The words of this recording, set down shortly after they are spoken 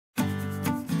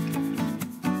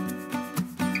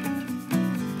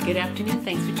Good afternoon.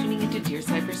 Thanks for tuning into Dear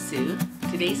Sybersue.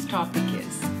 Today's topic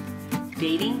is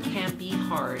dating can be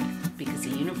hard because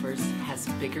the universe has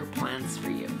bigger plans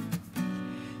for you.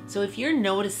 So if you're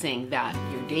noticing that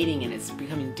you're dating and it's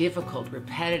becoming difficult,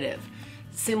 repetitive,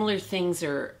 similar things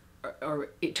are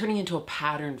turning into a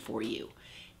pattern for you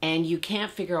and you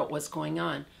can't figure out what's going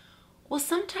on, well,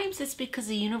 sometimes it's because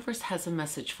the universe has a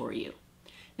message for you.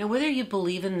 Now, whether you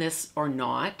believe in this or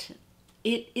not,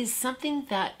 it is something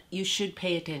that you should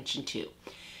pay attention to,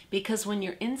 because when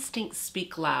your instincts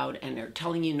speak loud and are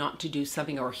telling you not to do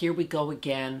something, or here we go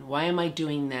again, why am I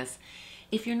doing this?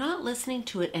 If you're not listening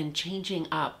to it and changing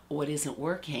up what isn't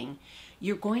working,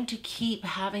 you're going to keep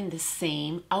having the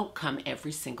same outcome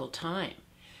every single time.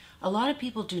 A lot of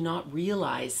people do not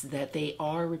realize that they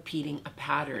are repeating a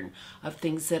pattern of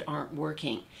things that aren't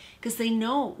working because they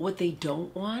know what they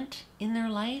don't want in their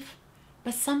life.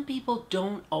 But some people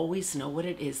don't always know what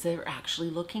it is they're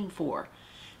actually looking for.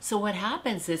 So what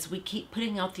happens is we keep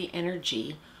putting out the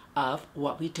energy of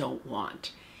what we don't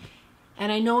want.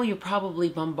 And I know you're probably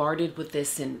bombarded with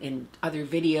this in other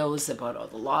videos about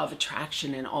the law of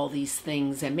attraction and all these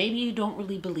things, and maybe you don't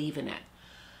really believe in it.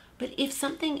 But if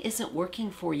something isn't working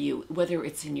for you, whether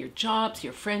it's in your jobs,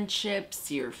 your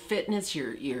friendships, your fitness,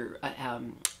 your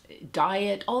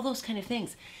diet, all those kind of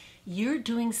things, you're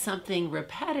doing something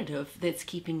repetitive that's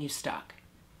keeping you stuck.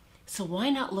 So why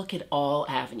not look at all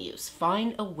avenues?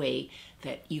 Find a way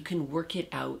that you can work it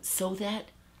out so that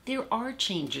there are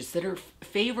changes that are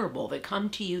favorable, that come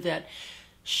to you, that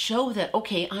show that,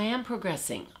 okay, I am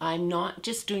progressing. I'm not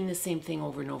just doing the same thing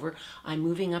over and over. I'm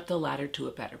moving up the ladder to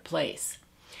a better place.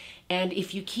 And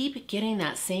if you keep getting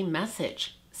that same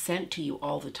message sent to you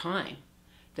all the time,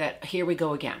 that here we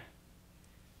go again,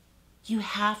 you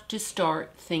have to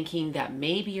start thinking that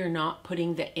maybe you're not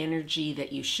putting the energy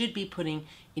that you should be putting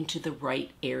into the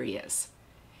right areas.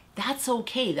 That's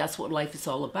okay. That's what life is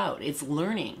all about. It's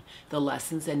learning the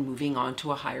lessons and moving on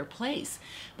to a higher place.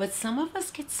 But some of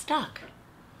us get stuck.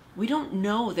 We don't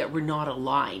know that we're not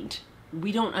aligned.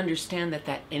 We don't understand that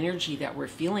that energy that we're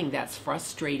feeling that's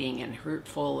frustrating and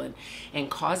hurtful and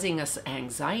causing us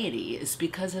anxiety is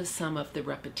because of some of the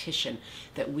repetition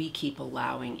that we keep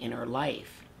allowing in our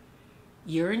life.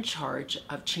 You're in charge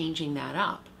of changing that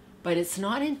up, but it's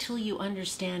not until you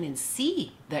understand and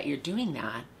see that you're doing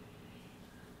that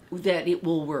that it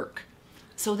will work.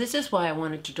 So this is why I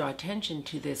wanted to draw attention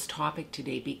to this topic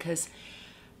today, because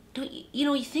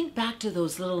you think back to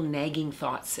those little nagging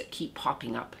thoughts that keep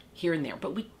popping up here and there,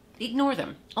 but we ignore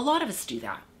them. A lot of us do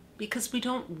that because we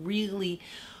don't really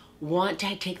want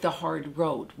to take the hard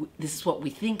road. This is what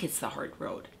we think it's the hard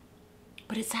road,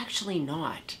 but it's actually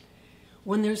not.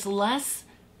 When there's less,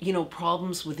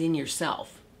 problems within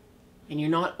yourself, and you're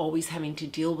not always having to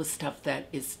deal with stuff that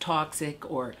is toxic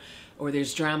or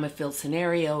there's drama-filled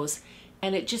scenarios,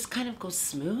 and it just kind of goes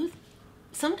smooth,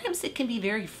 sometimes it can be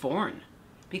very foreign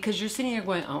because you're sitting there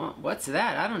going, oh, what's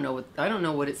that? I don't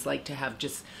know what it's like to have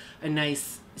just a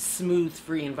nice, smooth,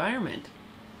 free environment.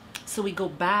 So we go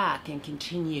back and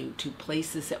continue to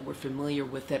places that we're familiar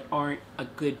with that aren't a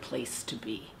good place to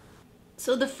be.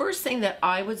 So the first thing that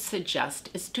I would suggest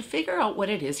is to figure out what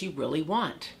it is you really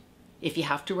want. If you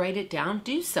have to write it down,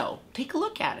 do so. Take a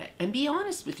look at it and be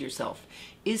honest with yourself.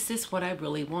 Is this what I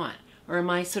really want? Or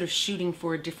am I sort of shooting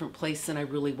for a different place than I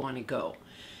really want to go?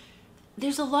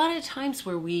 There's a lot of times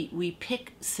where we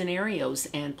pick scenarios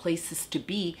and places to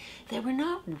be that we're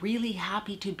not really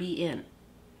happy to be in.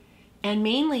 And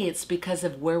mainly it's because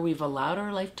of where we've allowed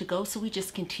our life to go, so we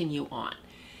just continue on.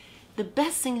 The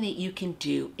best thing that you can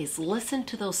do is listen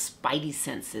to those spidey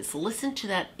senses, listen to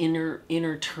that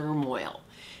inner turmoil,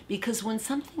 because when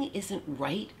something isn't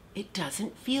right, it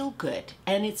doesn't feel good.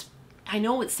 And I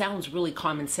know it sounds really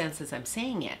common sense as I'm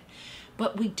saying it,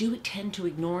 but we do tend to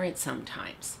ignore it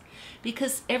sometimes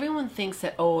because everyone thinks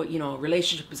that, a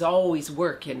relationship is always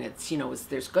work and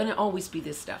there's going to always be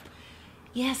this stuff.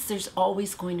 Yes, there's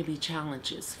always going to be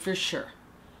challenges, for sure.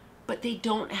 But they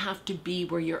don't have to be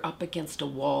where you're up against a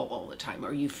wall all the time,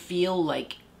 or you feel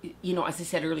like, as I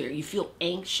said earlier, you feel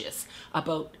anxious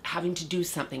about having to do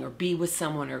something or be with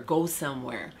someone or go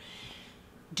somewhere.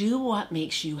 Do what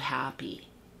makes you happy.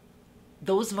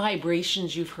 Those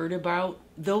vibrations you've heard about,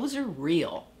 those are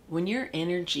real. When your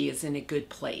energy is in a good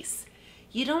place,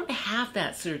 you don't have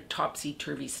that sort of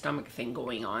topsy-turvy stomach thing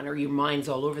going on or your mind's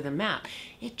all over the map.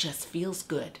 It just feels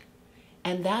good.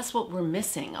 And that's what we're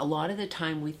missing. A lot of the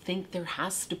time we think there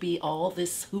has to be all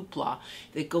this hoopla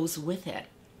that goes with it.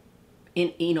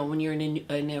 When you're in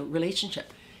a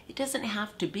relationship, it doesn't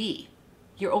have to be.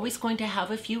 You're always going to have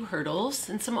a few hurdles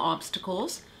and some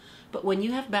obstacles, But when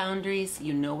you have boundaries,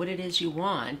 you know what it is you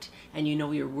want, and you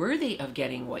know you're worthy of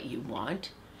getting what you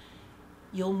want,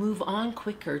 you'll move on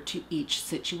quicker to each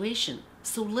situation.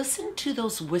 So listen to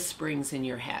those whisperings in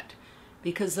your head,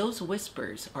 because those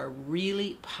whispers are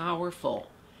really powerful.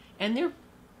 And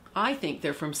I think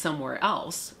they're from somewhere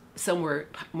else, somewhere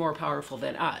more powerful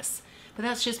than us. But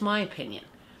that's just my opinion.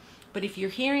 But if you're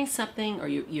hearing something, or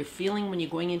you're feeling when you're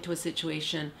going into a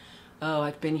situation, oh,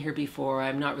 I've been here before,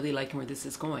 I'm not really liking where this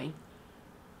is going,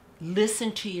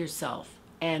 listen to yourself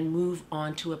and move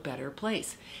on to a better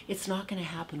place. It's not going to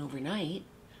happen overnight,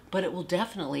 but it will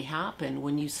definitely happen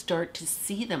when you start to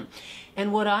see them.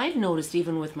 And what I've noticed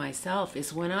even with myself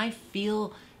is when I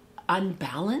feel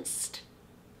unbalanced,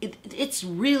 it's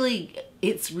really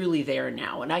there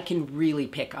now, and I can really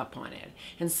pick up on it.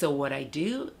 And so what I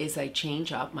do is I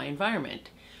change up my environment.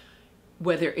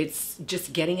 Whether it's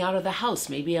just getting out of the house,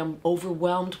 maybe I'm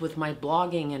overwhelmed with my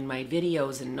blogging and my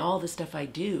videos and all the stuff I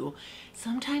do.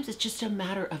 Sometimes it's just a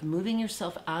matter of moving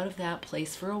yourself out of that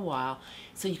place for a while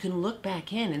so you can look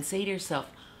back in and say to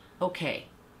yourself, okay,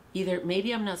 either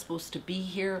maybe I'm not supposed to be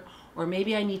here, or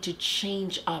maybe I need to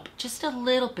change up just a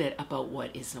little bit about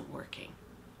what isn't working.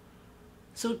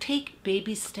 So take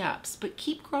baby steps, but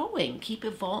keep growing, keep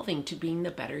evolving to being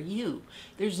the better you.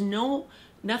 There's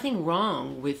nothing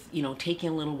wrong with, taking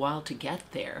a little while to get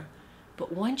there.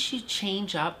 But once you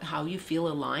change up how you feel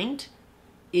aligned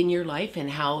in your life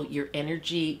and how your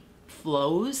energy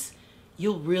flows,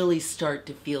 you'll really start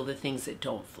to feel the things that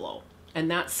don't flow.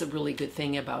 And that's a really good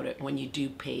thing about it when you do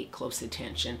pay close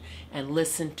attention and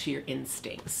listen to your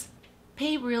instincts.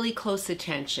 Pay really close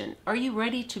attention. Are you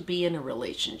ready to be in a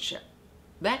relationship?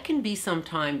 That can be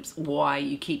sometimes why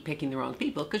you keep picking the wrong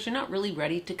people, because you're not really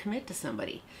ready to commit to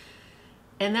somebody.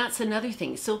 And that's another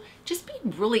thing. So just be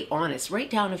really honest. Write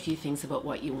down a few things about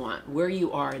what you want, where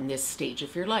you are in this stage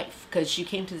of your life. Because you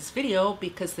came to this video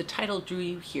because the title drew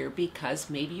you here, because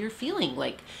maybe you're feeling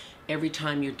like every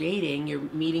time you're dating, you're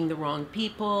meeting the wrong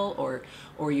people,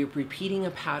 or you're repeating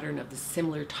a pattern of the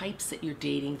similar types that you're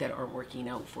dating that aren't working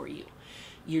out for you.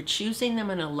 You're choosing them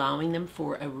and allowing them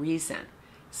for a reason.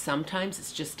 Sometimes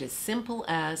it's just as simple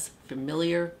as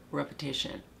familiar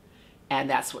repetition, and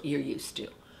that's what you're used to.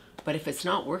 But if it's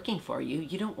not working for you,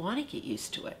 you don't want to get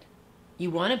used to it. You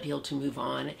want to be able to move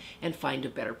on and find a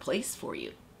better place for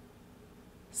you.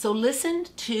 So listen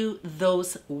to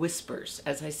those whispers,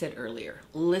 as I said earlier.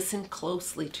 Listen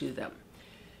closely to them.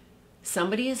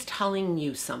 Somebody is telling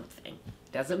you something.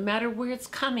 Doesn't matter where it's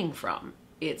coming from.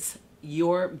 It's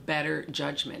your better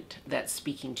judgment that's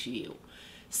speaking to you.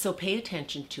 So pay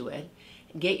attention to it.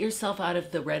 Get yourself out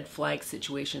of the red flag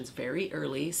situations very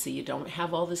early so you don't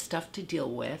have all this stuff to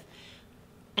deal with.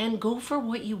 And go for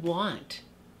what you want.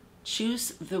 Choose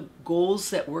the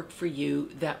goals that work for you,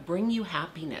 that bring you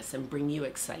happiness and bring you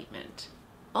excitement.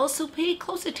 Also pay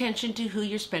close attention to who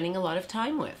you're spending a lot of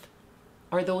time with.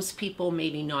 Are those people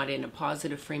maybe not in a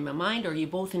positive frame of mind? Are you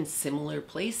both in similar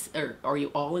place, or are you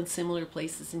all in similar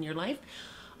places in your life?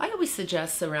 I always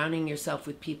suggest surrounding yourself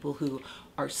with people who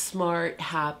are smart,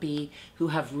 happy, who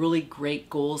have really great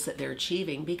goals that they're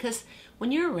achieving, because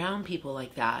when you're around people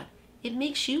like that, it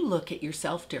makes you look at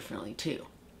yourself differently too.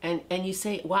 And you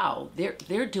say, wow,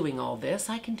 they're doing all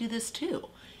this, I can do this too.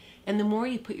 And the more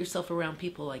you put yourself around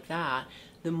people like that,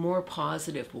 the more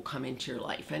positive will come into your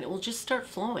life, and it will just start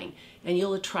flowing, and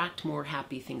you'll attract more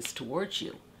happy things towards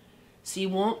you. So you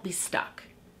won't be stuck.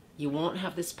 You won't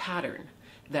have this pattern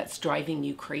that's driving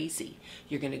you crazy.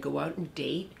 You're going to go out and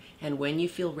date, and when you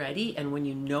feel ready and when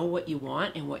you know what you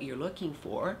want and what you're looking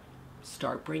for,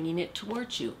 start bringing it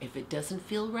towards you. If it doesn't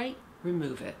feel right,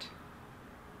 remove it.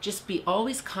 Just be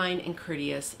always kind and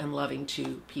courteous and loving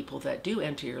to people that do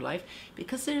enter your life,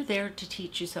 because they're there to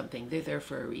teach you something. They're there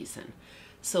for a reason.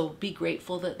 So be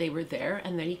grateful that they were there,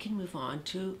 and then you can move on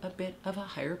to a bit of a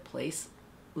higher place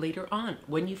later on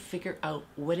when you figure out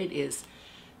what it is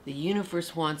the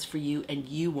universe wants for you and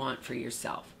you want for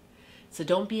yourself. So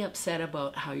don't be upset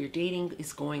about how your dating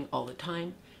is going all the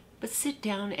time, but sit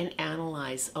down and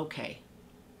analyze, okay,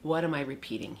 what am I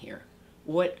repeating here?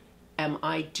 What am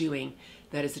I doing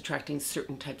that is attracting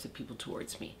certain types of people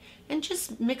towards me? And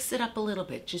just mix it up a little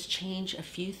bit. Just change a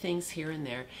few things here and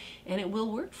there, and it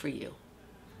will work for you.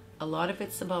 A lot of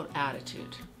it's about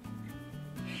attitude.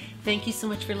 Thank you so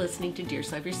much for listening to Dear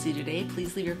Sybersue today.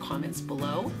 Please leave your comments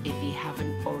below. If you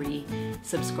haven't already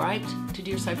subscribed to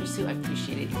Dear Sybersue, I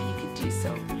appreciate it if you could do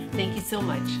so. Thank you so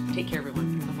much. Take care,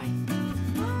 everyone. Bye-bye.